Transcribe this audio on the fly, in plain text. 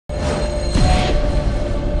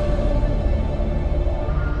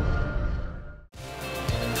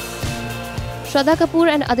Shraddha Kapoor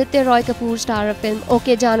and Aditya Roy Kapur star of film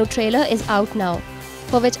OK Jaanu trailer is out now,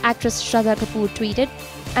 for which actress Shraddha Kapoor tweeted,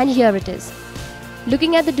 and here it is.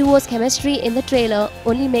 Looking at the duo's chemistry in the trailer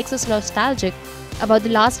only makes us nostalgic about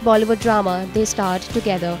the last Bollywood drama they starred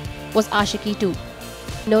together was Aashiqui 2.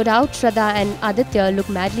 No doubt Shraddha and Aditya look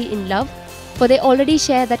madly in love, for they already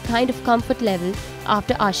share that kind of comfort level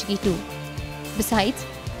after Aashiqui 2. Besides,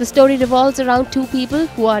 the story revolves around two people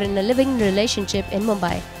who are in a living relationship in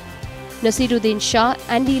Mumbai. Nasiruddin Shah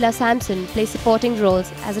and Leela Sampson play supporting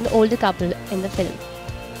roles as an older couple in the film.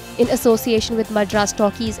 In association with Madras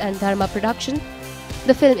Talkies and Dharma Production,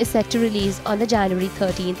 the film is set to release on the January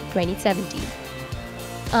 13, 2017.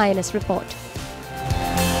 INS Report.